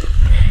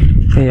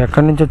 ఇది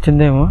ఎక్కడి నుంచి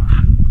వచ్చిందేమో.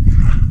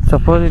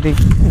 సపోజ్ ఇది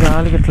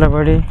గాలికి ఇట్లా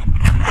పడి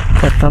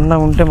ఎట్లా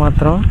ఉంటే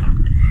మాత్రం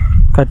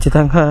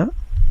ఖచ్చితంగా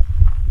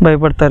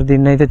భయపడతారు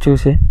దీన్ని అయితే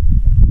చూసి.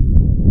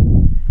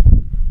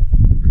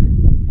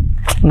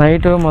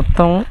 నైట్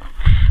మొత్తం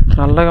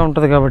నల్లగా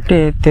ఉంటుంది కాబట్టి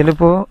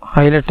తెలుపు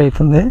హైలైట్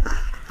అవుతుంది.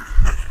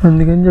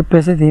 అందుకని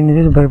చెప్పేసి దీన్ని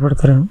చూసి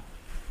భయపడతారు.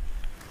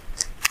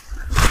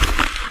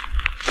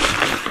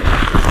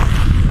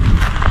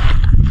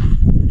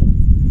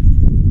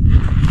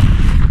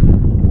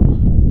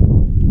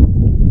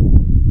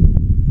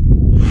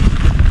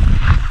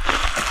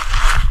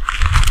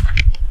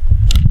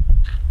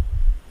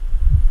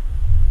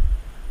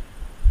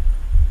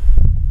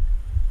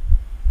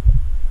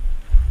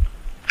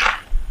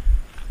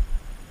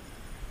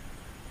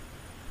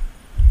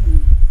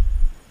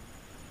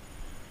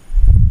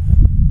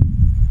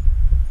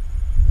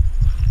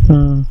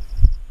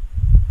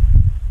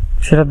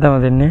 చూద్దామా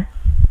దీన్ని.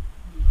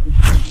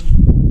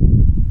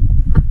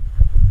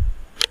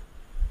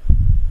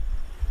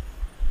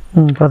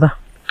 పద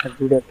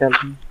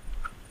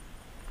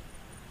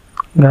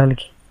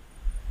గాలికి.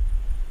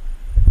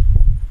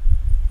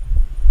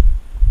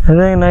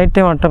 అదే నైట్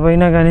టైం అట్ట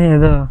పోయినా కానీ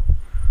ఏదో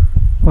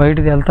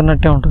వైట్ది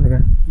వెళ్తున్నట్టే ఉంటుంది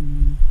కదా.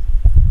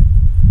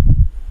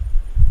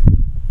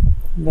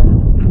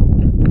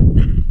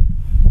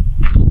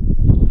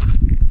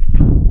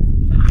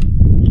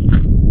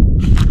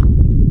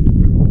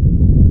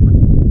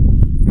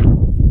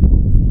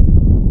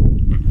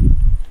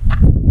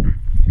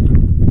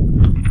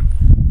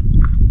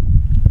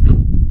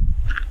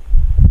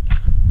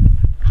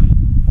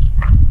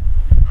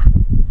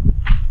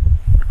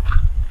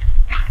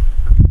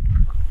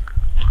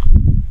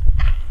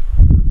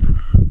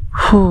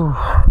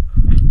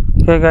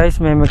 ఓకే గైస్,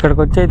 మేము ఇక్కడికి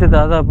వచ్చి అయితే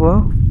దాదాపు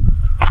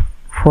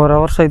 4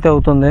 hours అయితే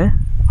అవుతుంది.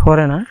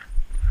 4ఏనా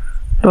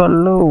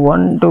 12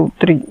 1 2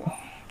 3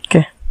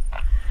 ఓకే.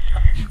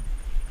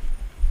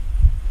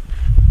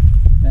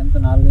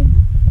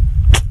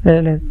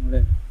 లేదు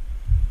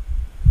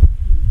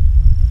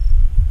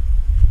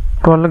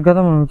 12 కదా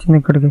మనం వచ్చింది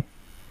ఇక్కడికి.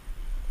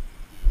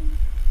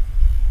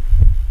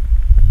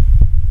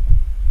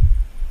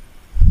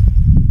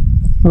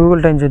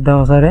 గూగుల్ టైం చేద్దాం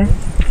ఒకసారి.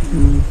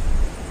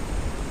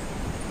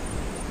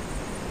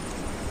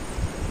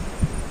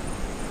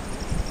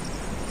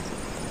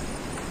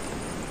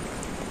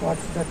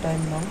 What's the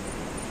time now?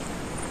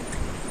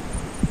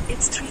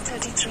 It's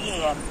 3:33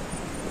 a.m.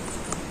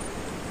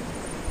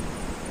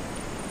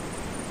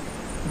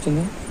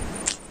 వచ్చింది.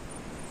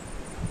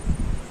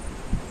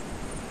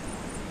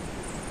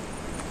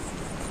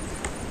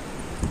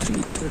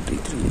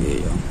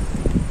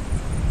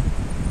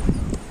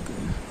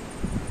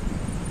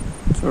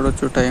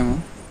 చూడొచ్చు టైము.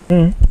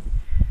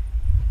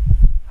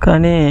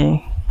 కానీ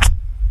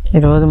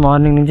ఈరోజు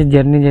మార్నింగ్ నుంచి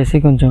జర్నీ చేసి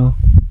కొంచెం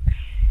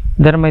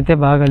ఇద్దరం అయితే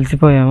బాగా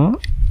అలసిపోయాము.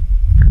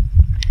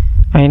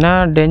 అయినా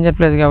డేంజర్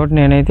ప్లేస్ కాబట్టి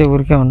నేనైతే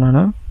ఊరికే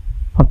ఉన్నాను.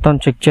 మొత్తం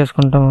చెక్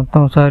చేసుకుంటాం మొత్తం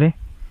ఒకసారి.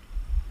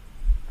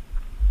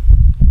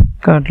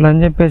 అట్లా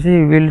అని చెప్పేసి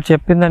వీళ్ళు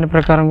చెప్పిన దాని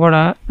ప్రకారం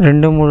కూడా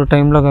 2-3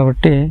 టైంలో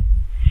కాబట్టి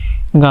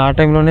ఇంకా ఆ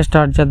టైంలోనే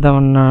స్టార్ట్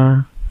చేద్దామన్న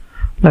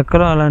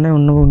లెక్కలో అలానే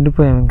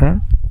ఉండిపోయాం. ఇంకా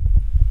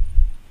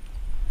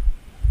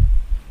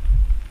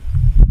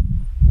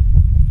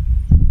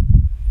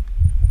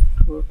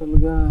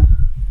టోటల్గా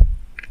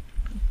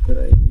ఇక్కడ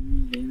ఏమీ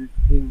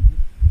లేనట్టే ఉంది.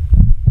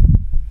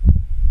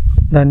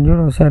 దాన్ని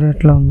చూడు ఒకసారి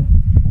ఎట్లా ఉంది,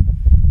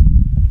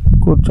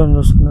 కూర్చొని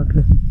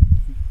చూస్తున్నట్లు.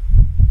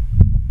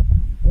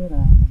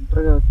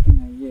 ఒంటరిగా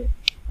వస్తుంది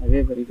అవే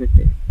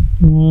పరిగెట్టే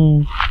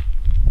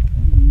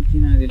నుంచి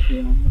నాకు తెలిసి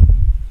ఏమన్నా.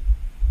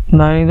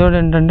 దానికి తోడు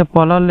ఏంటంటే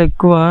పొలాల్లో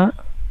ఎక్కువ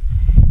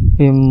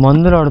ఈ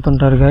మందులు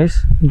ఆడుతుంటారు గైస్,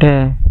 అంటే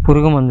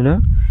పురుగు మందులు.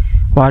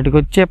 వాటికి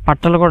వచ్చే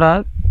పట్టలు కూడా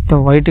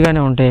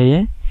వైట్గానే ఉంటాయి.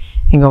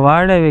 ఇంకా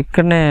వాడి అవి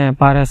ఇక్కడనే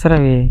పారేస్తారు.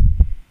 అవి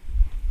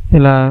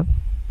ఇలా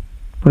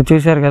ఇప్పుడు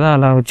చూశారు కదా,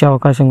 అలా వచ్చే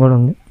అవకాశం కూడా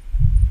ఉంది.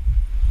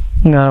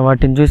 ఇంకా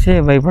వాటిని చూసి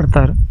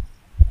భయపడతారు.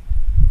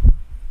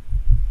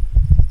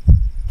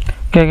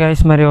 ఓకే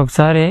గైస్, మరి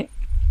ఒకసారి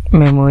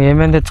మేము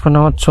ఏమేమి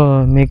తెచ్చుకున్నామో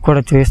మీకు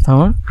కూడా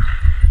చూపిస్తాము,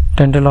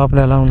 టెంట్ లోపల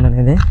ఎలా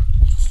ఉందనేది.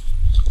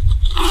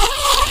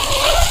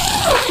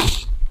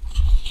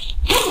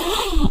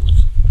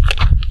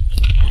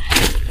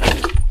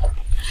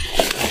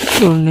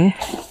 చూడండి,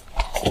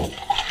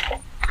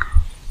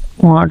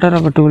 వాటర్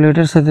ఒక 2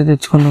 లీటర్స్ అయితే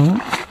తెచ్చుకున్నాము.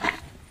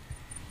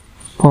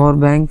 పవర్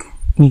బ్యాంక్,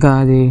 ఇంకా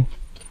అది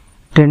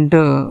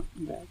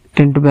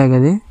టెంట్ బ్యాగ్,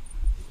 అది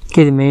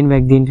ఇది మెయిన్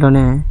బ్యాగ్.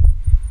 దీంట్లోనే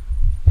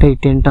ఈ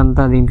టెంట్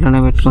అంతా దీంట్లోనే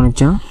పెట్టుకొని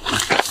వచ్చాం.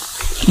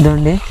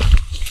 ఇదండి,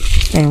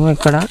 మేము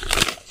ఇక్కడ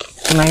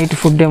నైట్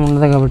ఫుడ్ ఏమి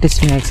ఉండదు కాబట్టి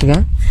స్నాక్స్గా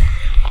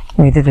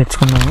అయితే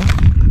తెచ్చుకున్నాము.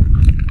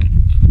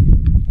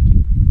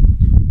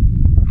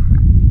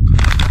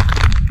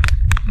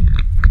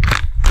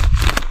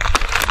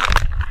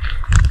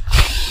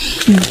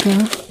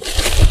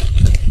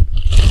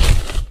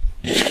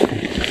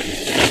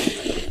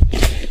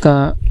 ఇంకా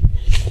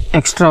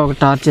ఎక్స్ట్రా ఒక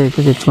టార్చ్ అయితే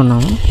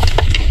తెచ్చుకున్నాము.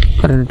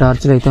 2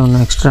 టార్చ్లు అయితే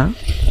ఉన్నాయి ఎక్స్ట్రా.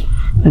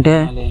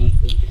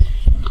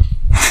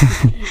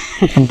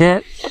 అంటే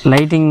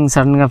లైటింగ్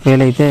సడన్గా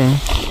ఫెయిల్ అయితే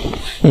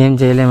ఏం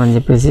చేయలేమని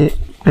చెప్పేసి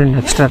 2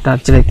 ఎక్స్ట్రా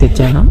టార్చ్లు అయితే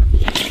ఇచ్చాను.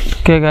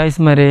 ఓకే గాయస్,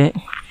 మరి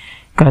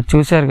ఇక్కడ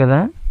చూశారు కదా,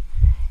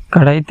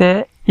 ఇక్కడైతే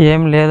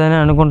ఏం లేదని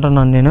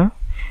అనుకుంటున్నాను నేను.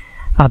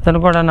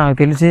 అతను కూడా నాకు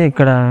తెలిసి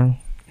ఇక్కడ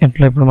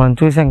ఎట్లా ఇప్పుడు మనం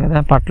చూసాం కదా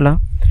పట్ల,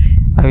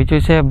 అవి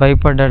చూసే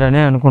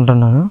భయపడ్డాడని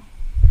అనుకుంటున్నాను.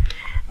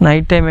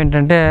 నైట్ టైం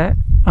ఏంటంటే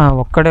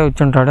ఒక్కడే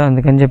వచ్చి ఉంటాడు,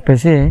 అందుకని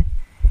చెప్పేసి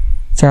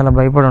చాలా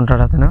భయపడి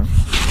ఉంటాడు అతను.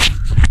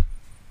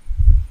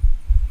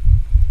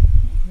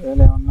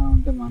 ఏమన్నా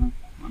ఉంటే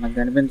మనకు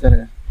కనిపించాలి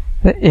కదా,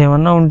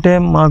 ఏమన్నా ఉంటే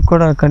మాకు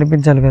కూడా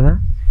కనిపించాలి కదా.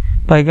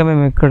 పైగా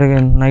మేము ఇక్కడ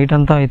నైట్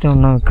అంతా అయితే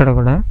ఉన్నాం. ఇక్కడ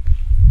కూడా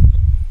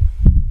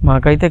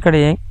మాకైతే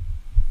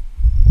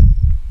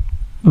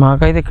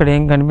ఇక్కడ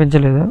ఏం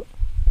కనిపించలేదు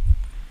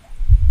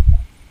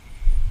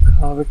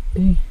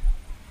కాబట్టి.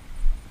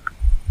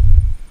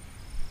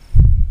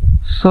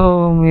 సో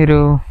మీరు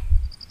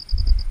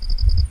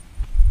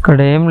ఇక్కడ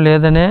ఏం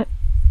లేదనే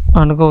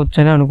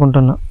అనుకోవచ్చని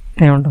అనుకుంటున్నా.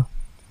 ఏమంటావు?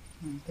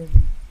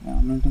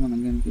 ఏమన్నా ఉంటే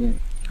మనకు కనిపించాలి,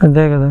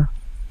 అదే కదా.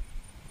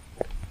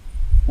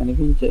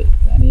 కనిపించాయి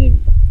కానీ అవి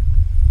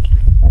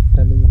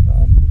పట్టలు,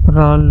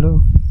 రాళ్ళు,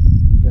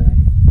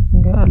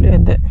 గాలి,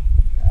 అదే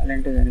గాలి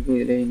అంటే దానికి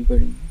ఇదే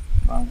వినిపడింది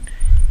బాగా.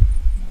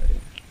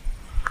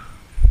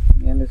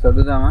 ఏంటి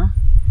చదువుదామా?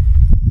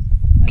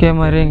 ఓకే,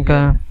 మరి ఇంకా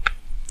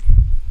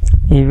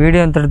ఈ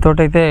వీడియో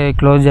అంతటితోటైతే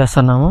క్లోజ్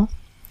చేస్తున్నాము.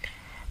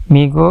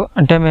 మీకు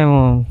అంటే మేము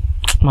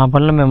మా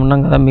పనిలో మేము ఉన్నాం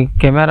కదా, మీకు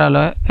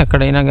కెమెరాలో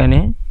ఎక్కడైనా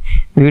కానీ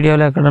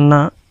వీడియోలో ఎక్కడన్నా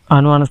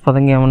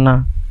అనుమానాస్పదంగా ఏమన్నా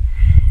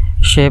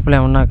షేప్లు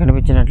ఏమన్నా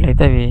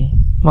కనిపించినట్లయితే అవి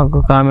మాకు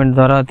కామెంట్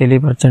ద్వారా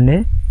తెలియపరచండి.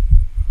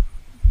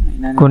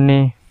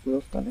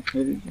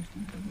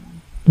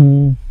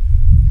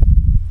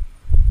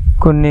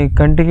 కొన్ని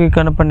కంటికి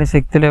కనపడిన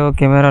శక్తులేవో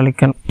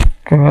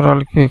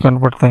కెమెరాలకి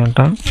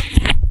కనపడతాయంట.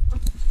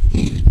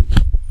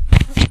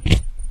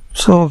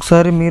 సో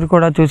ఒకసారి మీరు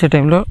కూడా చూసే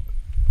టైంలో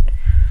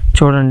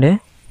చూడండి,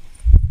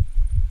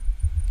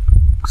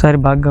 ఒకసారి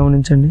బాగా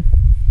గమనించండి.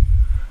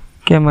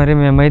 ఓకే, మరి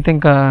మేమైతే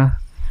ఇంకా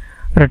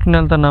రిటర్న్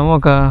వెళ్తున్నాము.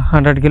 ఒక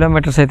 100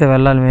 కిలోమీటర్స్ అయితే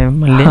వెళ్ళాలి మేము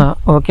మళ్ళీ.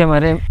 ఓకే,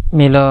 మరి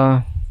మీలో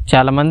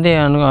చాలామంది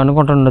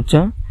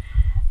అనుకుంటుండొచ్చు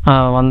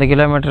 100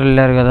 కిలోమీటర్లు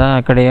వెళ్ళారు కదా,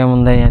 అక్కడ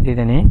ఏముంది అది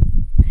ఇదని.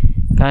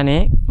 కానీ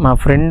మా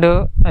ఫ్రెండ్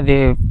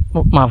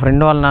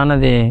వాళ్ళ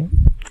నాన్నది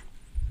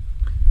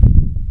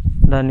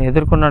దాన్ని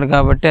ఎదుర్కొన్నాడు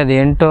కాబట్టి అది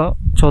ఏంటో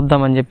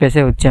చూద్దామని చెప్పేసి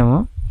వచ్చాము.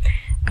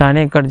 కానీ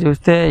ఇక్కడ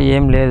చూస్తే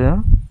ఏం లేదు.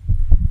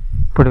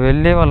 ఇప్పుడు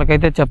వెళ్ళి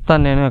వాళ్ళకైతే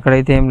చెప్తాను నేను,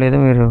 ఎక్కడైతే ఏం లేదు,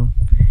 మీరు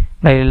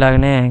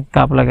డైలీలాగానే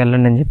కాపలాకి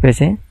వెళ్ళండి అని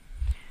చెప్పేసి.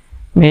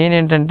 మెయిన్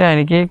ఏంటంటే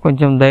ఆయనకి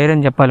కొంచెం ధైర్యం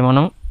చెప్పాలి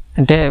మనం.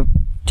 అంటే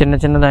చిన్న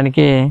చిన్న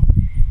దానికి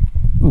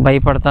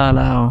భయపడతా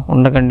అలా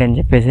ఉండకండి అని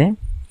చెప్పేసి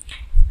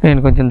నేను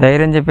కొంచెం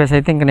ధైర్యం చెప్పేసి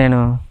అయితే ఇంక నేను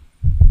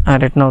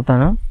రిటర్న్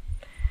అవుతాను.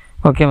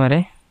 ఓకే, మరి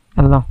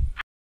వెళ్దాం.